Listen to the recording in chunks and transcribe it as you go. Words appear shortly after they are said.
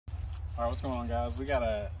All right, what's going on, guys? We got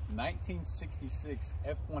a 1966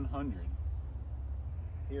 F100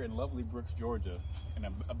 here in lovely Brooks, Georgia, and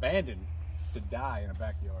abandoned to die in a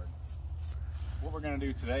backyard. What we're gonna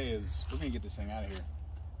do today is we're gonna get this thing out of here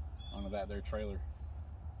onto that there trailer,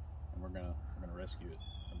 and we're gonna rescue it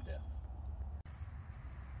from death.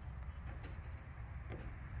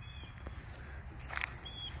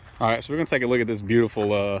 All right, so we're gonna take a look at this beautiful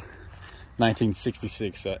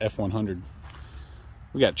 1966 F100.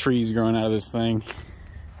 We got trees growing out of this thing.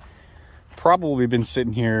 Probably been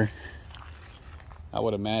sitting here, I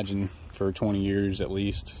would imagine, for 20 years at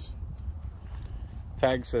least.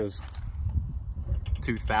 Tag says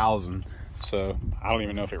 2000, so I don't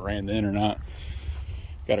even know if it ran then or not.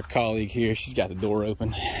 Got our colleague here, she's got the door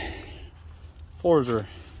open. Floors are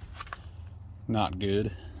not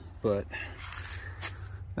good, but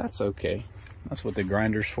that's okay. That's what the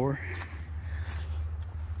grinder's for.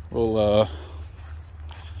 We'll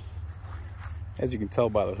as you can tell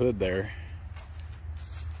by the hood there,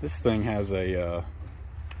 this thing has a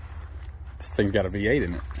this thing's got a V8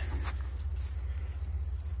 in it.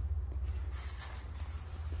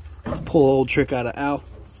 Pull an old trick out of Al.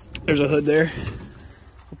 There's a hood there.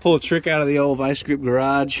 We'll pull a trick out of the old vice grip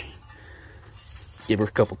garage. Give her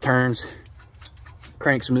a couple turns.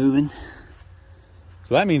 Crank's moving.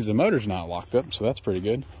 So that means the motor's not locked up, so that's pretty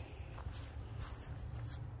good.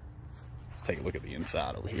 Let's take a look at the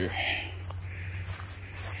inside over here.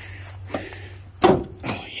 Oh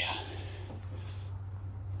yeah.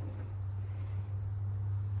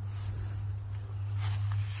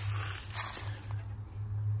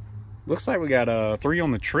 Looks like we got 3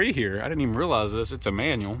 on the tree here. I didn't even realize this. It's a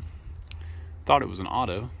manual. Thought it was an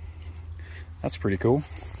auto. That's pretty cool.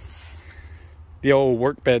 The old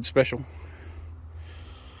work bed special.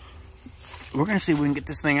 We're gonna see if we can get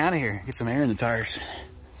this thing out of here. Get some air in the tires.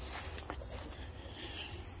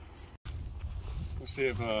 Let's see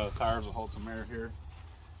if tires will hold some air here,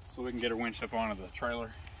 so we can get her winch up onto the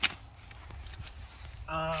trailer.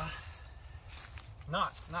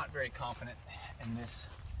 Not very confident in this.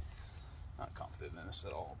 Not confident in this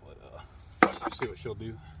at all, but let's see what she'll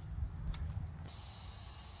do.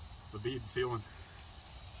 The bead sealing.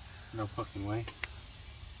 No fucking way.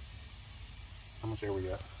 How much air we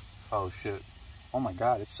got? Oh shit. Oh my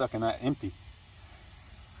god, it's sucking that empty.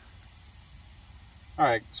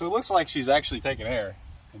 Alright, so it looks like she's actually taking air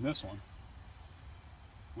in this one.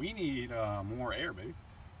 We need more air, baby.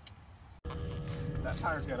 That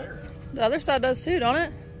tire's got air in it. The other side does too, don't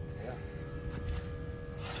it? Yeah.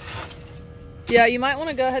 Yeah, you might want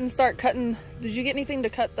to go ahead and start cutting. Did you get anything to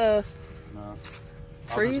cut the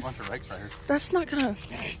trees? Oh, there's a bunch of rakes right here. That's not gonna...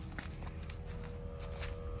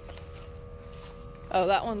 Oh,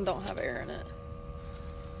 that one don't have air in it.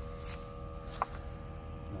 No,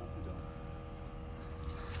 we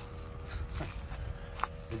don't.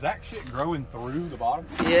 Is that shit growing through the bottom?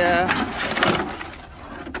 Yeah.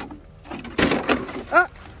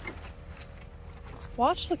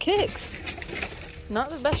 Watch the kicks.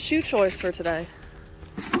 Not the best shoe choice for today.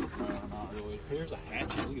 No, not really. Here's a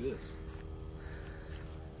hatchet. Look at this.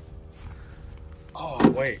 Oh,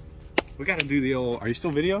 wait. We got to do the old... Are you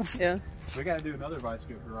still videoing? Yeah. We got to do another vice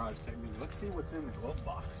grip garage technique. Let's see what's in the glove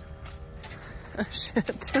box. Oh, shit.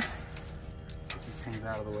 Get these things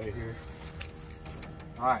out of the way here.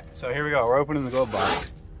 Alright, so here we go. We're opening the glove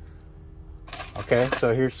box. Okay,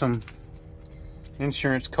 so here's some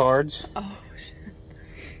insurance cards. Oh, shit.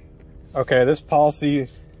 Okay, this policy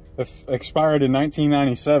expired in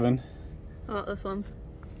 1997. How about this one?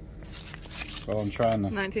 Well, I'm trying to...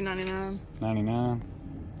 1999. 99.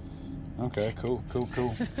 Okay, cool.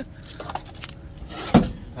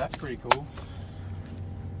 That's pretty cool.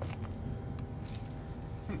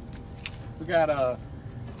 We got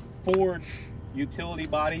Ford utility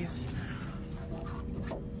bodies.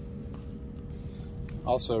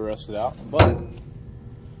 Also rusted out, but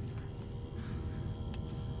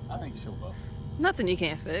I think she'll buff. Nothing you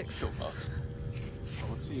can't fix. She'll buff. So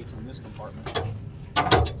let's see what's in this compartment.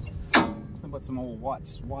 Nothing but some old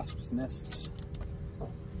wasp's nests.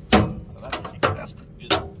 So that's pretty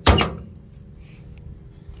good.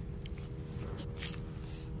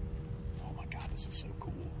 Oh my god, this is so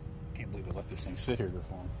cool. Can't believe I let this thing sit here this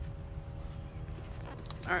long.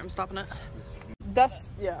 Alright, I'm stopping it. That's,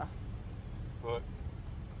 yeah. Look,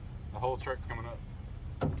 the whole truck's coming up.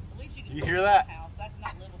 At least you can You hear that? house. That's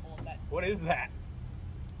not livable. What is that?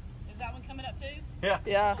 Is that one coming up too? Yeah.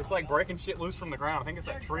 Yeah. It's like breaking shit loose from the ground. I think it's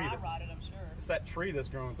They're that tree. dry rotted, I'm sure. It's that tree that's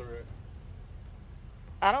growing through it.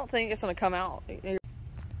 I don't think it's gonna come out.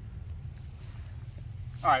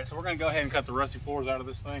 Alright, so we're going to go ahead and cut the rusty floors out of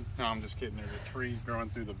this thing. No, I'm just kidding. There's a tree growing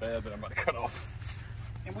through the bed that I'm about to cut off.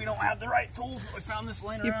 and we don't have the right tools, but we found this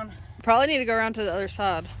laying around. Probably need to go around to the other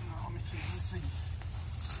side. Oh, let me see.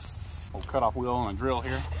 Old cutoff wheel on a drill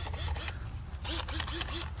here.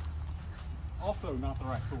 Also not the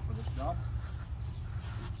right tool for this job.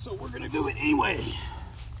 So we're gonna do it anyway.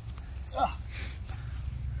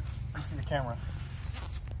 You see the camera.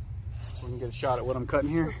 So we can get a shot at what I'm cutting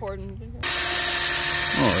here. Recording video.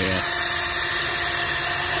 Oh yeah.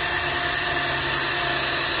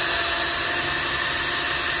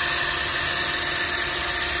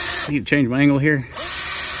 I need to change my angle here.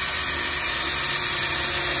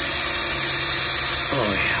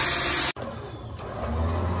 Oh yeah.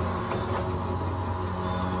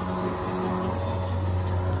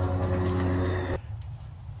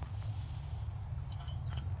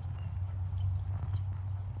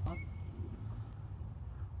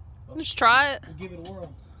 Just try it. We'll give it a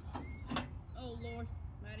whirl. Oh Lord,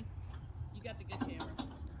 Maddie, you got the good camera.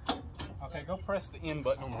 Okay, go press the end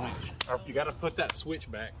button on the winch. Or you got to put that switch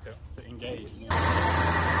back to engage.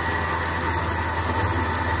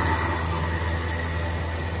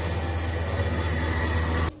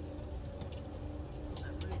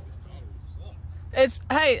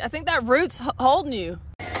 Hey, I think that root's holding you.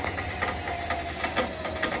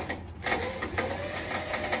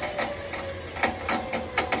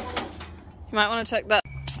 You might want to check that.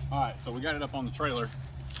 All right, so we got it up on the trailer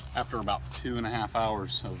after about 2.5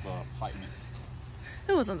 hours of fighting it.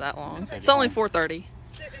 It wasn't that long. It's only 4:30.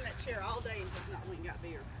 Sitting in that chair all day and has not went and got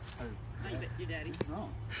beer. Leave it, your daddy. What's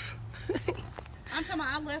wrong? I'm talking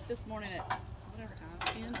about I left this morning at whatever time,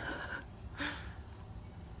 10.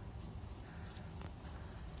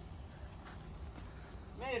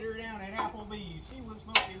 Met her down at Applebee's. She was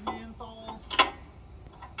smoking menthols.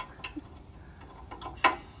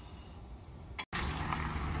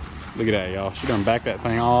 Look at that, y'all. She done backed that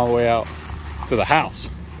thing all the way out to the house.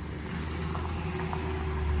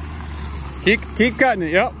 Keep cutting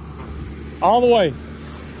it, yep. All the way.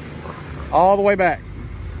 All the way back.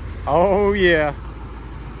 Oh yeah.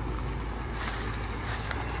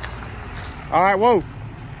 All right, whoa.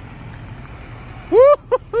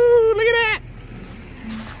 Woo-hoo-hoo, look at that.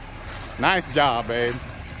 Nice job, babe.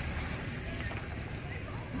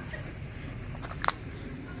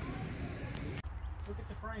 Look at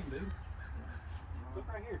the frame, dude. Look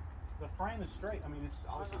right here. The frame is straight. I mean, it's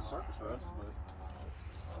obviously a surface rust, but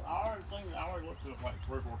I already looked at this like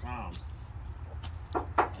 3 or 4 times.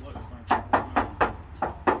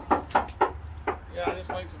 Yeah, I just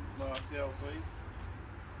made some TLC.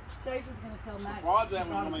 David's gonna tell Matt. That was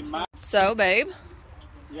gonna be my. So, babe,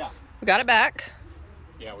 yeah. we got it back.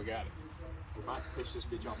 Yeah, we got it. We might push this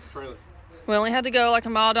bitch off the trailer. We only had to go like a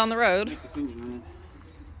mile down the road. Get this engine running.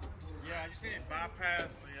 Yeah, I just need to bypass the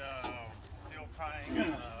steel tank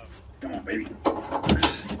and Come on, baby. make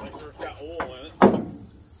sure it's got oil in it.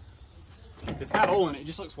 It's got oil in it. It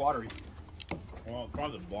just looks watery. Well,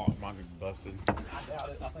 probably the block might be busted. I doubt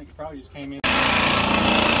it. I think it probably just came in.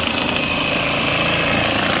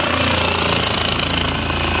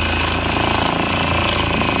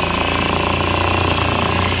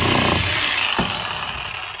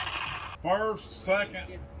 First,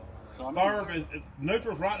 second, So third is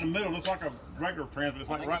neutral's right in the middle. It's like a regular transfer. It's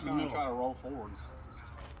I like think right it's in the going to middle. try to roll forward.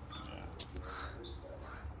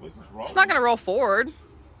 This is rolling. It's not gonna roll forward.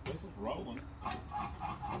 This is rolling.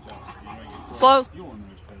 Slow. You want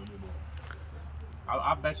to tell me, boy.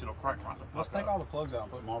 I bet you it'll crack right the Let's fuck take up. all the plugs out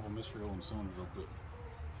and put Marvel Mystery Oil in the cylinders real quick.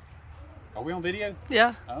 Are we on video?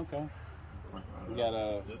 Yeah. Okay. We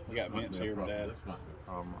got Vince here with Dad. This might be a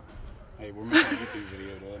problem. Hey, we're making a YouTube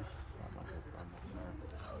video, Dad.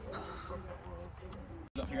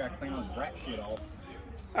 Up here, I clean all this rat shit off.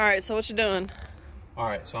 All right. So what you doing? All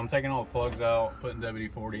right, so I'm taking all the plugs out, putting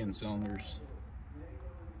WD-40 in the cylinders.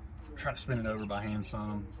 Try to spin it over by hand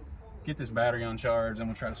some. Get this battery uncharged, and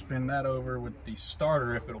we'll try to spin that over with the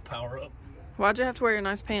starter if it'll power up. Why'd you have to wear your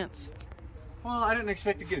nice pants? Well, I didn't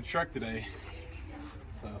expect to get a truck today,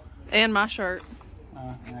 so. And my shirt.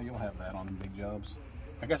 Yeah, you'll have that on them big jobs.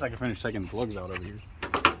 I guess I can finish taking the plugs out over here.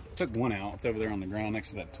 Took one out. It's over there on the ground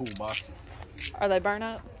next to that toolbox. Are they burnt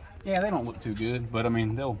up? Yeah, they don't look too good, but I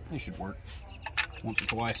mean, they should work once or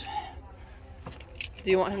twice.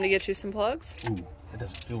 Do you want him to get you some plugs? Ooh, that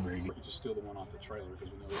doesn't feel very good. Just steal the one off the trailer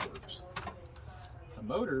because we know it works. The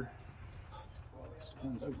motor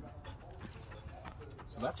spins over.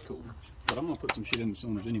 So that's cool. But I'm gonna put some shit in the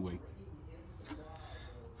cylinders anyway.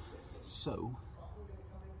 So,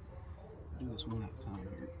 do this one at a time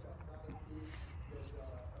here.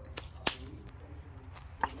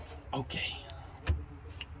 Okay.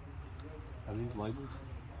 Are these labeled?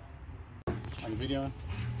 Are you videoing?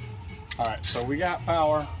 Alright, so we got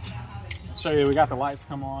power. show you, we got the lights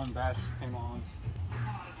come on, dash came on.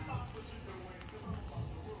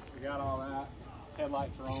 We got all that.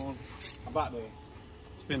 Headlights are on. I'm about to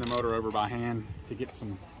spin the motor over by hand to get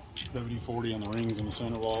some WD-40 on the rings and the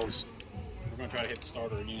center walls. We're gonna try to hit the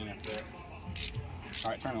starter again after that.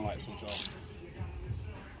 All right, turn the light switch off.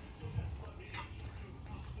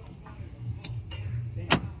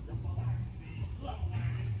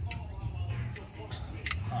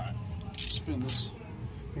 All right, spin this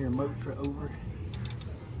here motor over.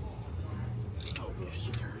 Oh yeah,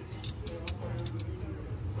 she turns.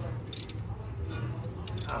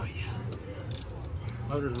 Oh yeah.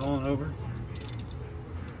 Motor's rolling over.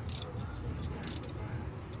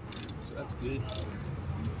 So that's good.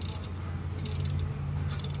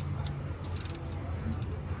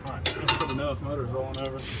 Alright, that's good enough. Motor's rolling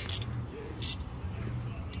over. Let's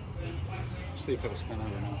see if it'll spin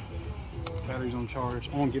over now. Battery's on charge.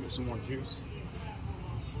 I want to give it some more juice.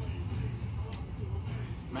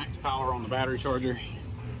 Max power on the battery charger.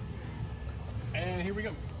 And here we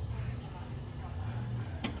go.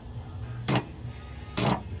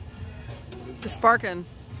 It's sparking.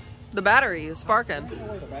 The battery is sparking. There's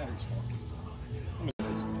no way the battery's sparking.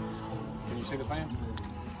 Can you see the fan?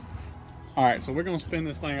 All right, so we're gonna spin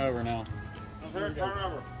this thing over now. Turn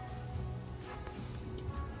over.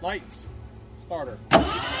 Lights, starter.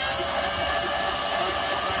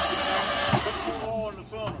 Oh, in the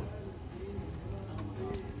center.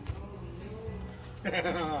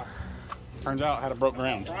 Turns out I had a broke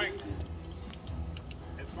ground. Crank.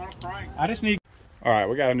 It's gonna crank. I just need. All right,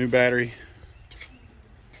 we got a new battery.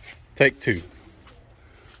 Take two.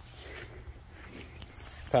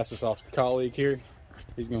 Pass this off to the colleague here.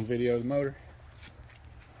 He's gonna video the motor.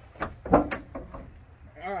 All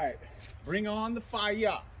right, bring on the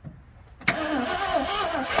fire.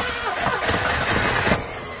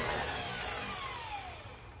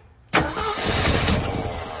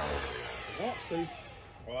 Wants to.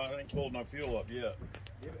 Well, I ain't pulled my fuel up yet.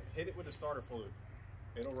 Hit it with the starter fluid.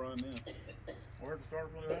 It'll run then. Where's the starter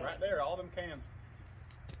fluid at? Right there, all them cans.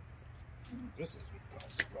 This is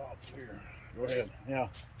stops here. Go ahead. Yeah.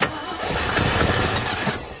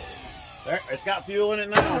 There, it's got fuel in it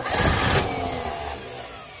now.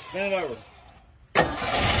 Spin it over.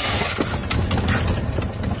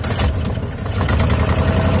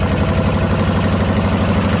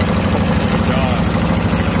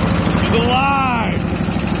 He's alive!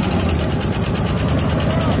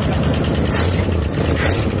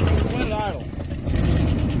 Let it idle.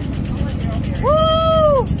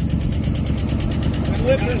 Woo! The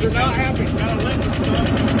lifters are not happy. Gotta lift them, son.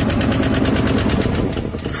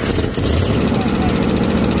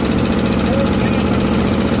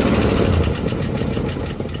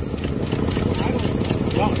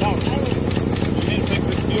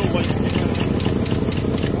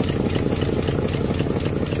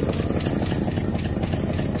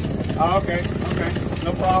 Oh, okay, okay,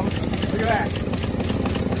 no problem. Look at that.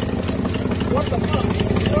 What the fuck?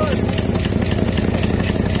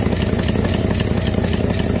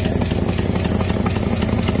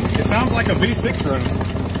 It sounds like a V6 run.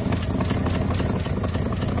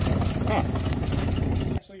 Huh.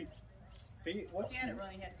 Actually, what's Yeah, it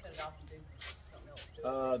really had to cut it off and do.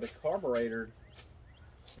 the carburetor?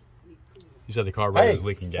 You said the carburetor was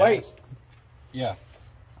leaking gas. Wait. Yeah.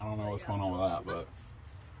 I don't know what's going on with that, but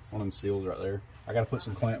one of them seals right there. I got to put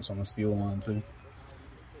some clamps on this fuel line too.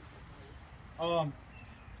 Let's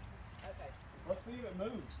see if it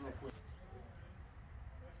moves real quick.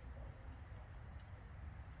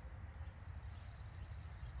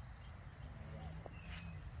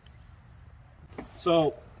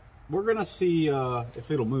 So we're gonna see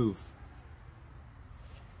if it'll move.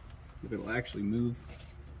 If it'll actually move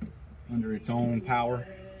under its own power.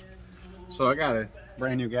 So I got a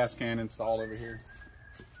brand new gas can installed over here.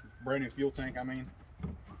 Brand new fuel tank, I mean.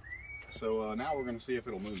 So now we're gonna see if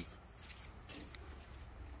it'll move.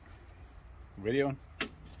 Videoing.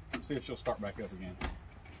 See if she'll start back up again.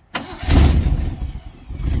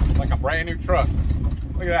 Like a brand new truck.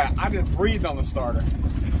 Look at that, I just breathed on the starter.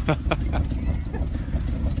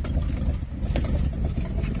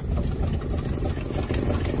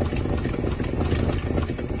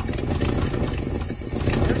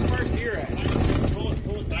 Where's first gear at? Pull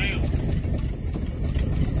it down.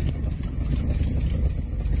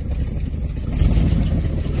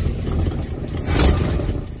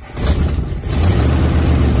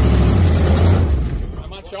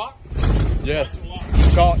 Am I chocked? Yes.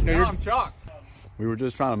 Chalk, dude. Now I'm chocked. We were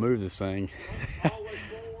just trying to move this thing.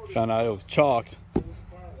 Found out it was chalked.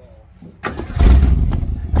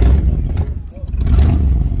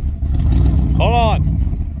 Hold on.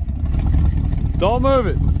 Don't move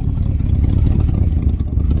it.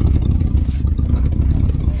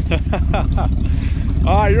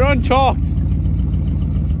 Ah, you're unchalked.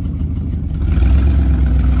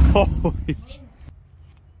 Holy.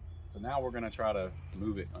 So now we're gonna try to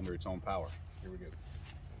move it under its own power. Here we go.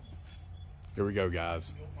 Here we go,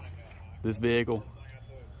 guys. This vehicle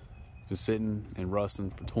just sitting and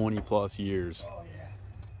rusting for 20 plus years.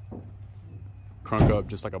 Crunk up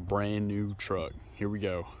just like a brand new truck. Here we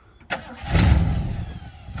go.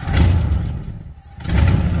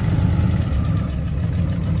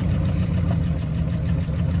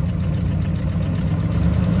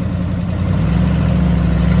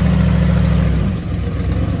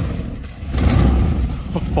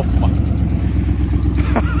 Oh my.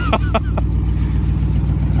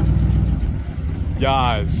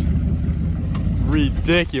 Guys,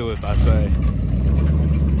 ridiculous, I say.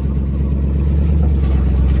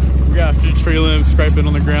 We got a few tree limbs scraping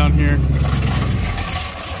on the ground here.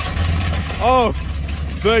 Oh,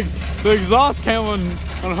 the exhaust came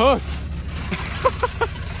unhooked.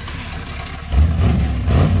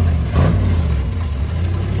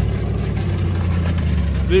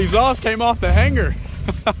 The exhaust came off the hanger.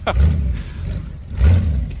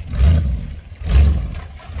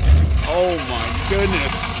 Oh my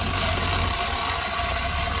goodness.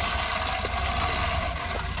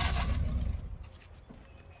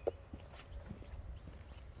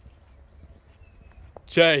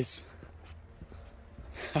 Chase.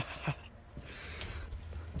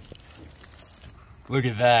 Look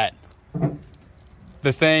at that.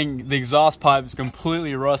 The exhaust pipe is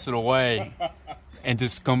completely rusted away and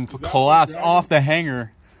just collapsed off the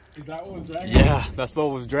hanger. Is that what was dragging? Yeah, that's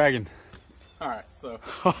what was dragging. All right, so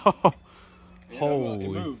Holy.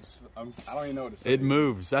 it moves. I don't even know what to say. It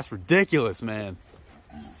moves. That's ridiculous, man.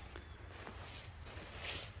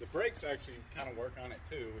 The brakes actually kind of work on it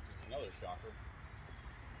too, which is another shocker.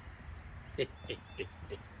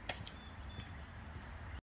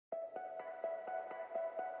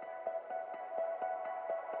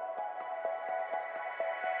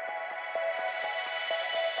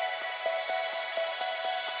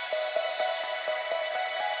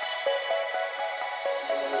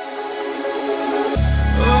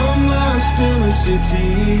 In a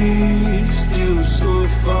city, still so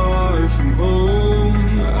far from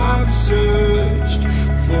home. I've searched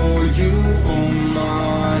for you all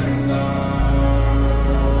my life.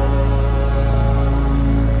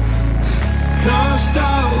 Cast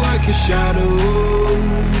out like a shadow,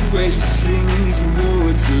 racing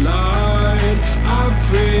towards the light. I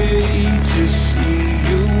pray to see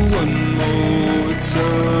you one more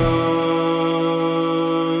time.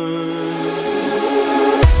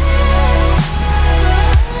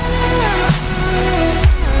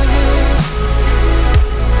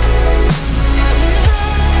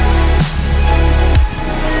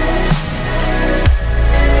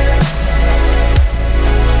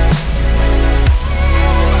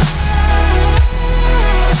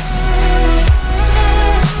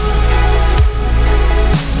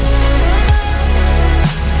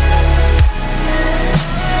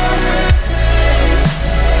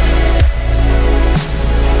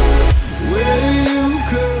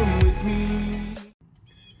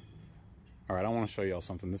 Show y'all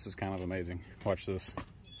something. This is kind of amazing. Watch this.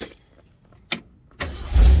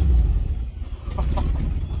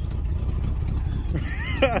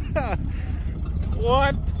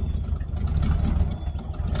 What?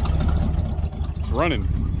 It's running.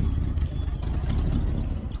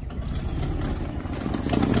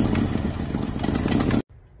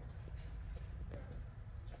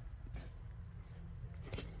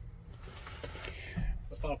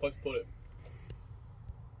 Let's find a place to put it.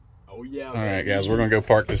 Oh yeah. All right, guys, we're gonna go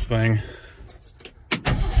park this thing.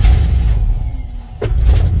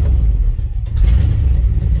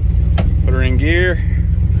 Put her in gear.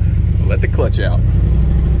 Let the clutch out.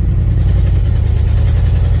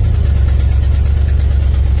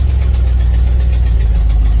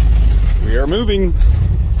 We are moving.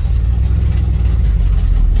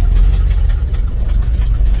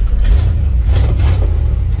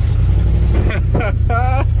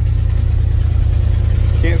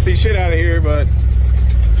 Can't see shit out of here, but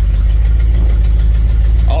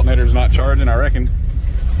alternator's not charging, I reckon.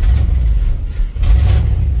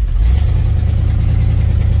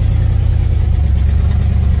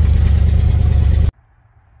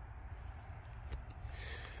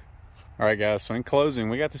 All right, guys, so in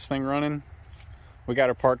closing, we got this thing running. We got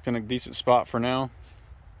her parked in a decent spot for now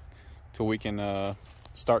till we can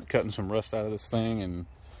start cutting some rust out of this thing and,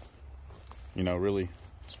 you know, really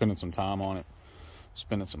spending some time on it,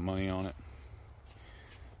 spending some money on it.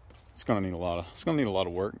 It's gonna need a lot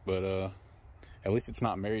of work, but at least it's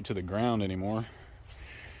not married to the ground anymore.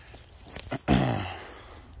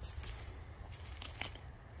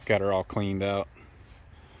 got her all cleaned out.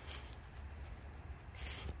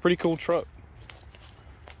 Pretty cool truck.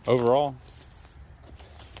 Overall,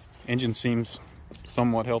 engine seems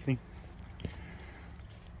somewhat healthy.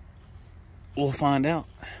 We'll find out.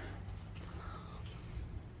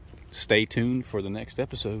 Stay tuned for the next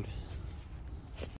episode.